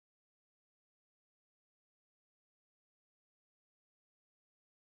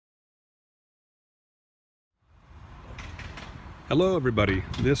Hello everybody,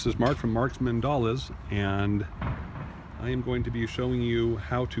 this is Mark from Mark's Mandalas, and I am going to be showing you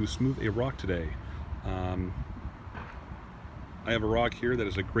how to smooth a rock today. I have a rock here that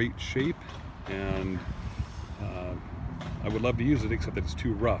is a great shape, and I would love to use it except that it's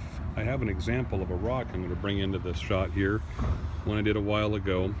too rough. I have an example of a rock I'm going to bring into this shot here, one I did a while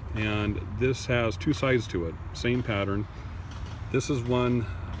ago, and this has two sides to it, same pattern. This is one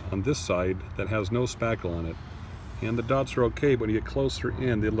on this side that has no spackle on it. And the dots are okay, but when you get closer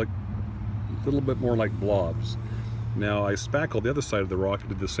in, they look a little bit more like blobs. Now I spackled the other side of the rock,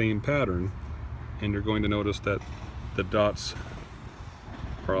 did the same pattern, and you're going to notice that the dots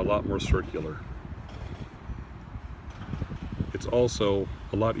are a lot more circular. It's also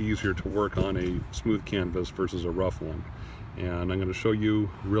a lot easier to work on a smooth canvas versus a rough one. And I'm going to show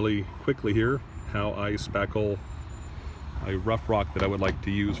you really quickly here how I spackle a rough rock that I would like to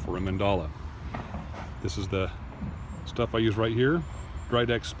use for a mandala. This is the stuff I use right here, Dry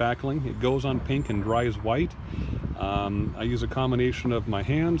Deck spackling. It goes on pink and dries white. I use a combination of my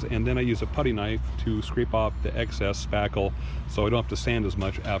hands, and then I use a putty knife to scrape off the excess spackle so I don't have to sand as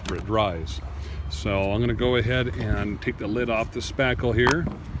much after it dries. So I'm going to go ahead and take the lid off the spackle here,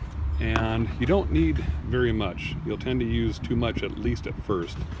 and you don't need very much. You'll tend to use too much, at least at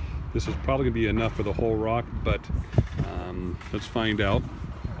first. This is probably going to be enough for the whole rock, but let's find out.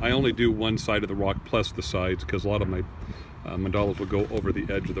 I only do one side of the rock plus the sides because a lot of my mandalas will go over the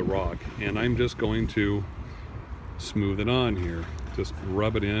edge of the rock, and I'm just going to smooth it on here. Just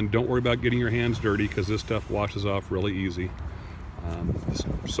rub it in. Don't worry about getting your hands dirty because this stuff washes off really easy.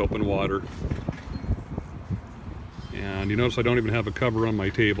 Soap and water. And you notice I don't even have a cover on my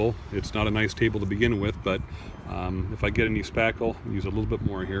table. It's not a nice table to begin with, but if I get any spackle, I'll use a little bit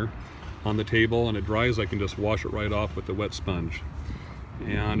more here on the table, and it dries, I can just wash it right off with a wet sponge.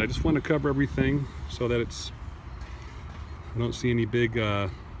 And I just want to cover everything so that I don't see any big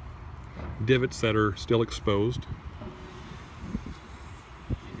divots that are still exposed.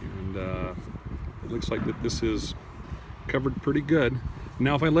 And it looks like that this is covered pretty good.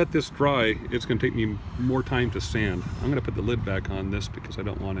 Now if I let this dry, it's going to take me more time to sand. I'm going to put the lid back on this because I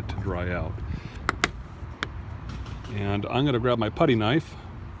don't want it to dry out. And I'm going to grab my putty knife.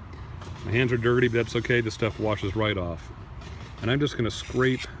 My hands are dirty, but that's okay. This stuff washes right off. And I'm just going to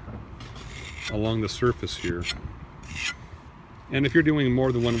scrape along the surface here. And if you're doing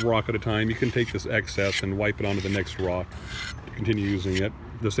more than one rock at a time, you can take this excess and wipe it onto the next rock to continue using it.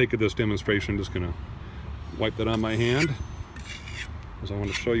 For the sake of this demonstration, I'm just going to wipe that on my hand, because I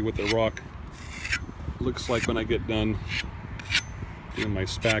want to show you what the rock looks like when I get done doing my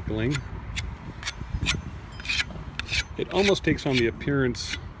spackling. It almost takes on the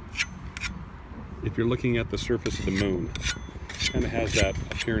appearance, if you're looking at the surface of the moon. Kind of has that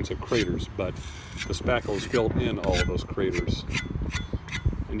appearance of craters, but the spackle is filled in all of those craters,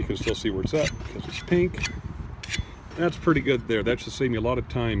 and you can still see where it's at because it's pink. That's pretty good there. That should save me a lot of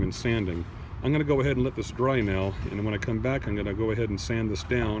time in sanding. I'm going to go ahead and let this dry now, and when I come back I'm going to go ahead and sand this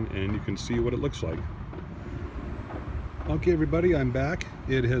down, and you can see what it looks like. Okay everybody, I'm back.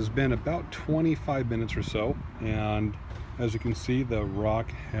 It has been about 25 minutes or so, and as you can see, the rock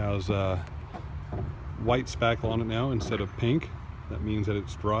has white spackle on it now instead of pink. That means that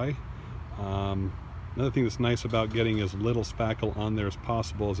it's dry. Another thing that's nice about getting as little spackle on there as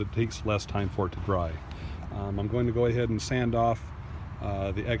possible is it takes less time for it to dry. I'm going to go ahead and sand off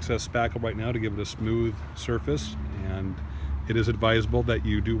the excess spackle right now to give it a smooth surface, and it is advisable that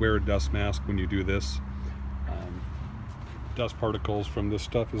you do wear a dust mask when you do this. Dust particles from this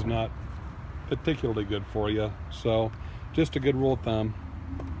stuff is not particularly good for you, so just a good rule of thumb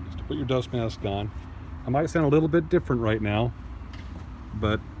is to put your dust mask on. I might sound a little bit different right now,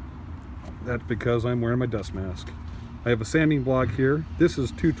 but that's because I'm wearing my dust mask. I have a sanding block here. This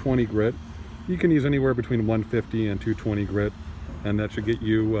is 220 grit. You can use anywhere between 150 and 220 grit, and that should get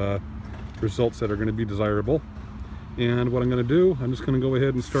you results that are going to be desirable. And what I'm going to do, I'm just going to go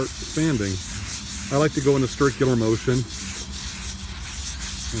ahead and start sanding. I like to go in a circular motion.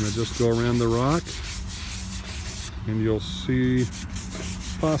 I'm going to just go around the rock, and you'll see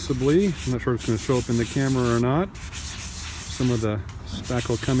possibly, I'm not sure if it's going to show up in the camera or not, some of the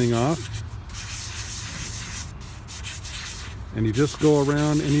spackle coming off. And you just go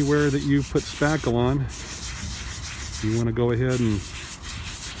around anywhere that you put spackle on. You want to go ahead and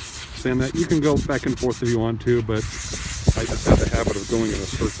sand that. You can go back and forth if you want to, but I just have the habit of going in a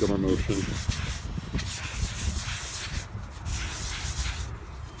circular motion.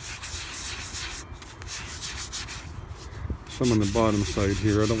 Some on the bottom side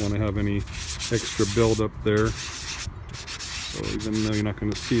here. I don't want to have any extra buildup there. So even though you're not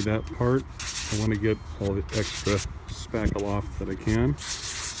going to see that part, I want to get all the extra spackle off that I can.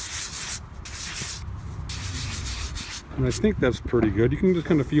 And I think that's pretty good. You can just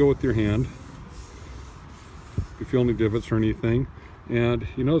kind of feel with your hand if you feel any divots or anything. And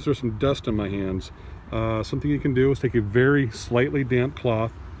you notice there's some dust on my hands. Something you can do is take a very slightly damp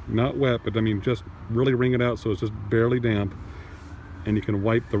cloth, not wet, but I mean just really wring it out so it's just barely damp, and you can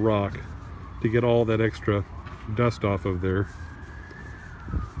wipe the rock to get all that extra dust off of there.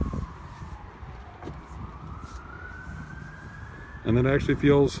 And that actually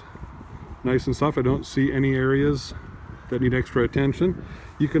feels nice and soft. I don't see any areas that need extra attention.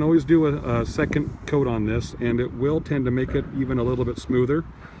 You can always do a second coat on this, and it will tend to make it even a little bit smoother.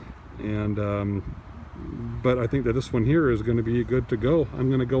 And but I think that this one here is going to be good to go. I'm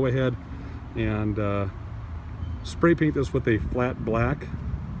going to go ahead and spray paint this with a flat black.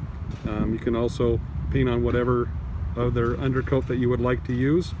 You can also paint on whatever other undercoat that you would like to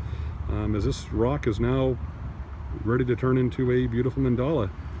use, as this rock is now ready to turn into a beautiful mandala.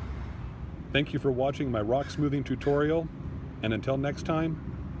 Thank you for watching my rock smoothing tutorial, and until next time,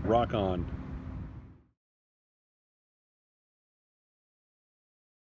 rock on.